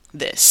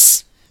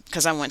this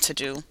because I went to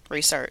do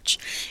research.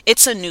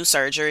 It's a new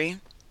surgery.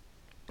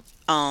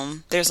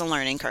 There's a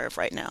learning curve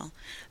right now.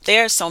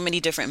 There are so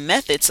many different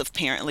methods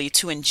apparently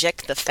to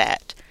inject the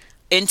fat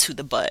into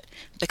the butt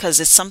because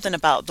it's something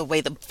about the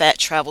way the fat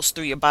travels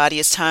through your body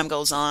as time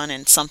goes on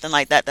and something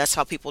like that. That's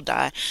how people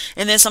die.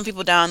 And then some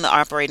people die on the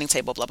operating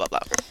table, blah, blah, blah.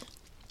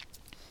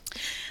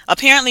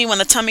 Apparently, when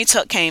the tummy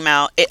tuck came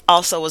out, it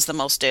also was the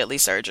most deadly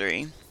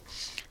surgery.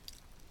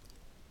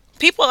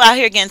 People out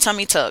here getting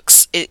tummy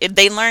tucks,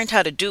 they learned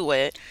how to do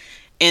it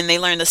and they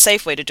learned the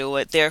safe way to do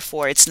it.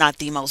 Therefore, it's not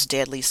the most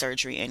deadly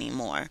surgery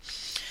anymore.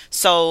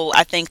 So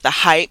I think the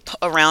hype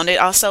around it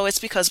also, it's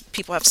because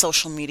people have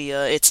social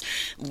media. It's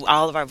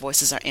all of our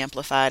voices are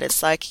amplified.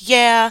 It's like,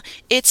 yeah,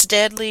 it's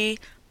deadly.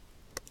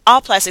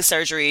 All plastic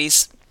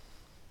surgeries,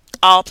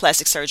 all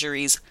plastic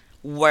surgeries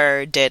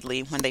were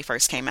deadly when they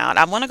first came out.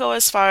 I want to go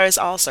as far as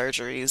all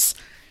surgeries.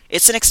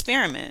 It's an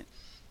experiment.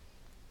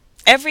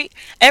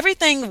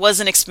 Everything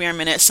was an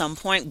experiment at some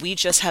point. We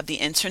just have the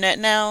internet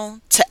now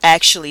to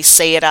actually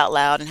say it out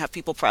loud and have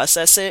people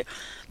process it.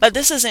 But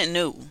this isn't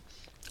new.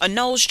 A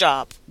nose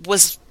job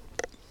was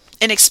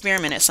an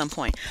experiment at some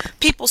point.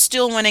 People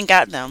still went and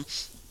got them.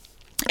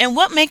 And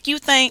what make you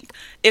think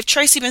if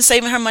Tracy been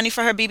saving her money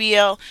for her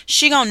BBL,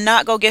 she gonna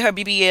not go get her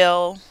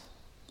BBL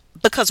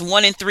because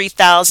 1 in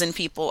 3,000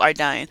 people are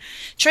dying?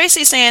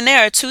 Tracy's saying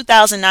there are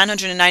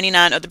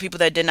 2,999 other people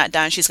that did not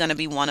die, and she's gonna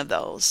be one of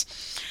those.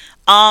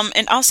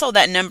 And also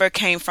that number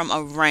came from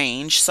a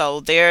range. So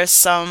there's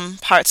some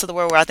parts of the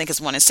world where I think it's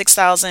 1 in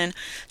 6,000,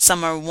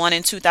 some are 1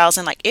 in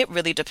 2,000. Like it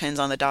really depends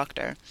on the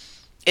doctor.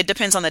 It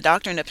depends on the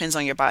doctor and depends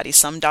on your body.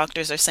 Some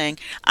doctors are saying,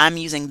 I'm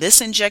using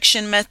this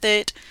injection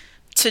method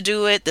to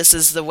do it. This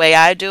is the way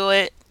I do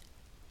it.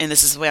 And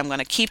this is the way I'm going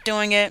to keep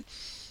doing it.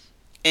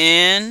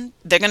 And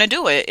they're going to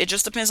do it. It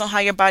just depends on how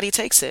your body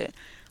takes it.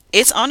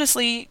 It's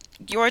honestly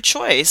your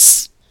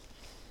choice.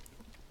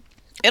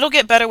 It'll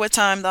get better with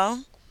time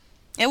though.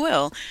 It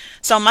will.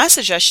 So my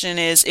suggestion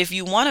is if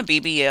you want a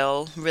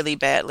BBL really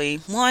badly,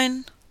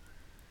 one,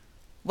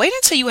 wait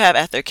until you have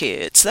other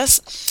kids.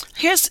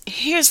 Here's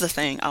the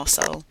thing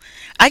also.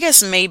 I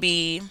guess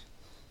maybe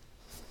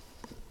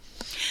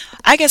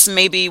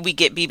we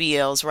get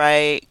BBLs,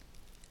 right?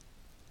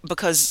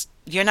 Because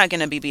you're not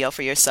going to BBL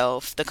for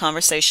yourself. The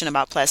conversation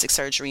about plastic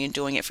surgery and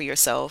doing it for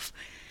yourself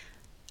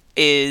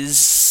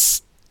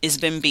is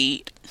been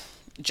beat.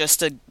 Just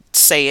to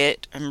say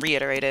it and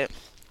reiterate it.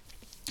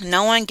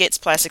 No one gets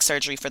plastic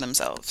surgery for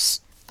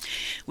themselves.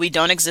 We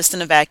don't exist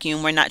in a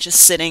vacuum. We're not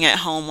just sitting at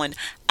home when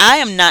I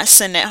am not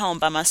sitting at home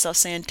by myself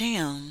saying,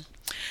 damn,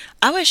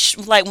 I wish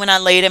like when I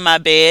laid in my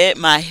bed,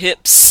 my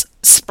hips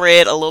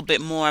spread a little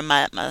bit more,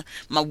 my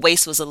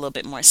waist was a little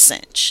bit more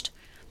cinched.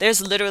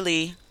 There's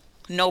literally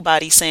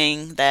nobody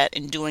saying that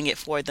and doing it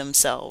for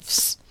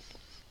themselves.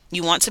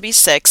 You want to be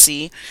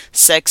sexy.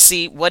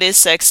 Sexy, what is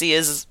sexy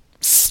is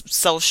a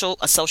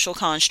social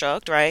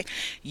construct, right?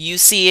 You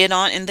see it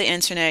on in the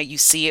internet, you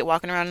see it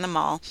walking around in the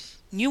mall.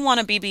 You want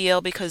a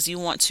BBL because you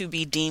want to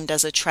be deemed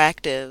as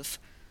attractive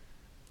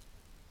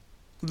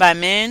by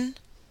men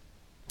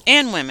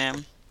and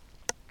women.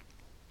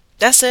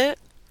 That's it.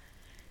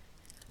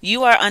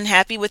 You are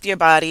unhappy with your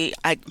body.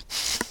 I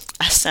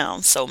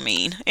sound so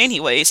mean.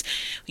 Anyways,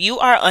 you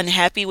are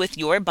unhappy with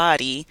your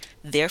body,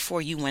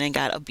 therefore you went and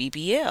got a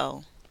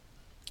BBL.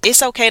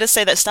 It's okay to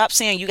say that. Stop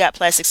saying you got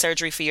plastic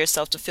surgery for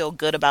yourself to feel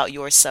good about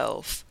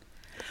yourself.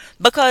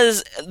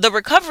 Because the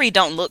recovery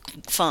don't look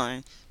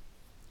fun.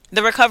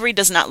 The recovery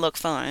does not look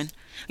fun.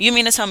 You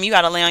mean to tell me you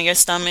got to lay on your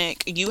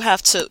stomach? You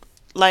have to,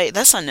 like,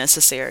 that's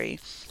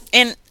unnecessary.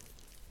 And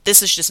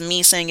this is just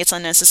me saying it's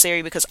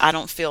unnecessary because I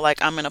don't feel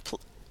like I'm in a,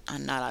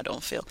 I'm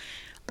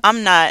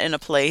not in a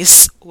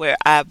place where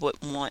I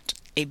would want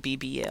a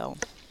BBL.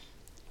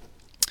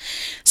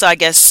 So I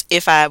guess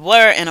if I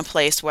were in a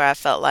place where I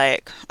felt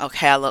like,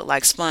 okay, I look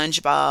like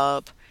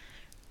SpongeBob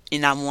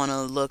and I want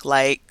to look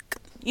like,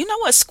 you know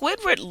what,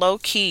 Squidward low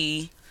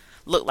key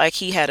looked like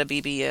he had a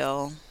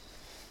BBL.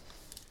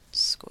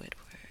 Squidward.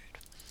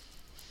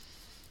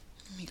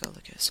 Let me go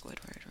look at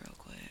Squidward real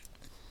quick.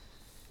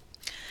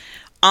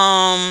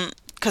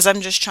 Because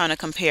I'm just trying to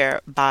compare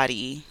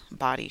body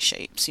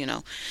shapes, you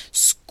know.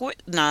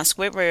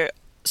 Squidward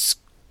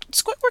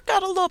Squidward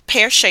got a little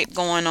pear shape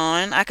going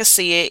on. I could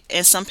see it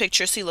in some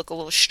pictures. He look a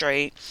little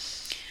straight.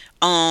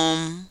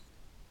 Um,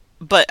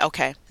 but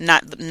okay,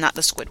 not the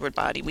Squidward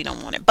body. We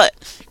don't want it. But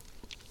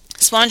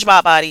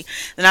SpongeBob body.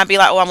 Then I'd be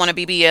like, oh, I want a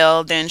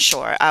BBL. Then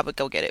sure, I would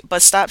go get it.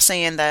 But stop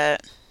saying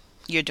that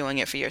you're doing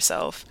it for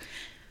yourself,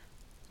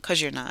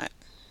 cause you're not.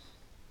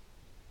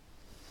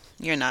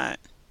 You're not.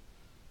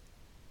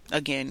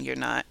 Again, you're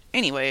not.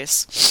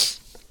 Anyways,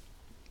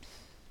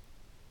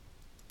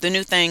 the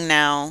new thing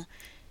now.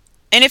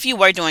 And if you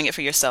were doing it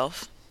for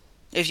yourself,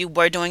 if you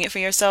were doing it for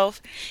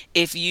yourself,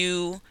 if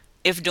you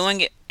if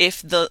doing it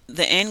if the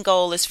end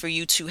goal is for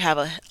you to have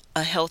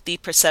a healthy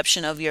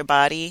perception of your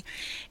body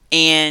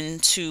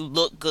and to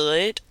look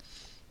good,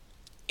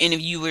 and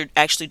if you were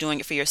actually doing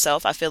it for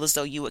yourself, I feel as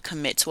though you would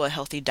commit to a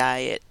healthy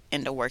diet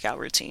and a workout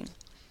routine.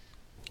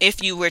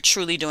 If you were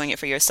truly doing it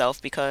for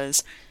yourself,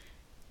 because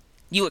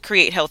you would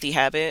create healthy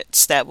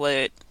habits that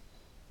would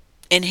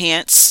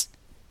enhance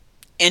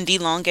and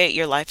elongate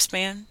your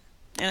lifespan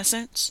in a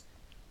sense.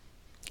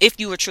 If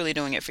you were truly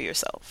doing it for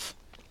yourself,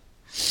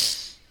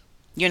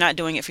 you're not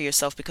doing it for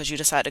yourself because you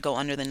decide to go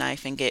under the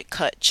knife and get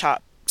cut,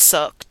 chopped,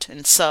 sucked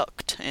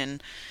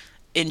and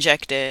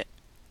injected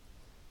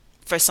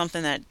for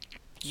something that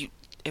you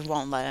it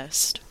won't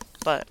last.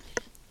 But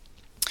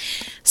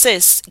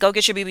sis, go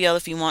get your BBL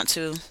if you want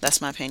to.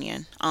 That's my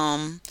opinion.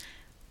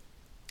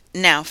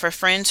 Now for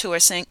friends who are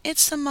saying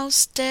it's the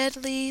most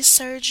deadly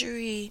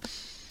surgery,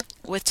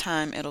 with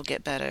time it'll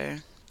get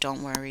better.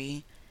 Don't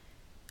worry.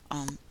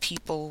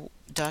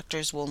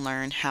 Doctors will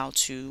learn how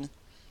to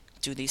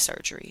do these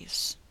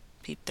surgeries.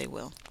 They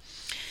will.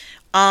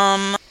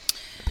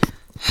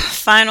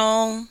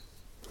 Final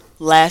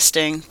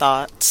lasting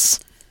thoughts.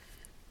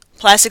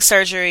 Plastic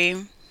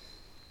surgery.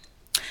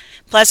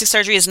 Plastic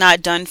surgery is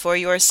not done for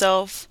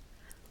yourself,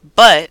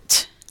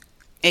 but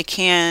it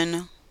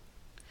can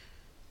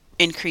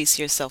increase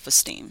your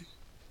self-esteem.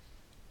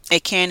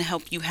 It can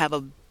help you have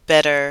a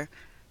better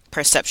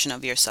perception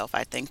of yourself,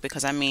 I think,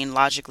 because I mean,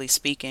 logically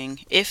speaking,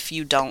 if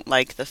you don't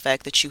like the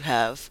fact that you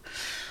have,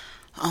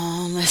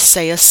 let's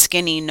say, a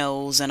skinny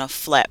nose and a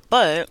flat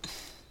butt,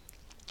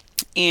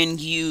 and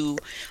you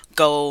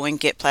go and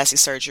get plastic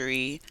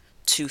surgery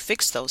to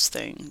fix those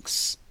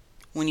things,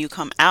 when you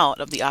come out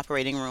of the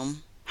operating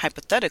room,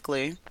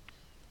 hypothetically,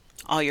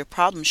 all your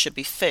problems should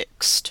be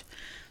fixed.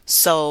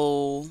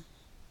 So,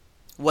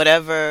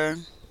 whatever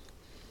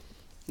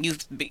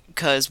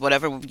because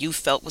whatever you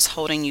felt was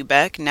holding you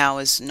back now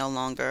is no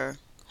longer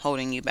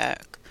holding you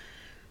back.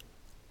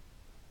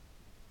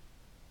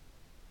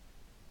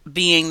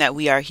 Being that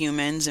we are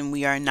humans and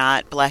we are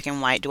not black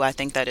and white, do I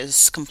think that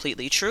is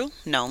completely true?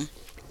 No.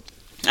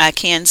 I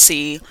can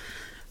see,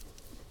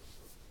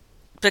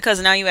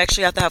 because now you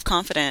actually have to have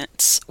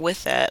confidence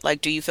with that.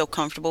 Like, do you feel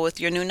comfortable with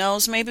your new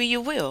nose? Maybe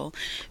you will.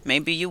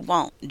 Maybe you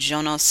won't.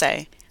 Je ne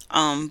sais.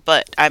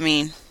 But I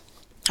mean,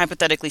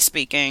 hypothetically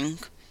speaking,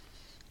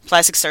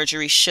 plastic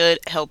surgery should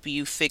help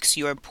you fix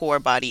your poor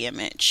body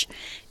image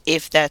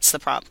if that's the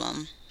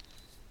problem.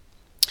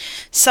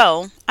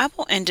 So, I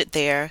will end it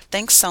there.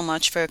 Thanks so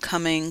much for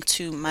coming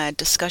to my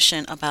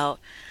discussion about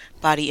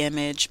body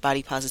image,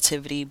 body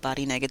positivity,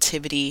 body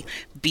negativity,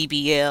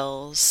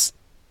 BBLs,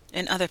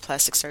 and other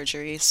plastic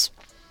surgeries.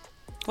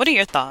 What are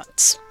your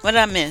thoughts? What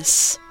did I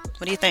miss?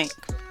 What do you think?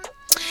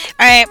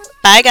 All right,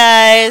 bye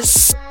guys.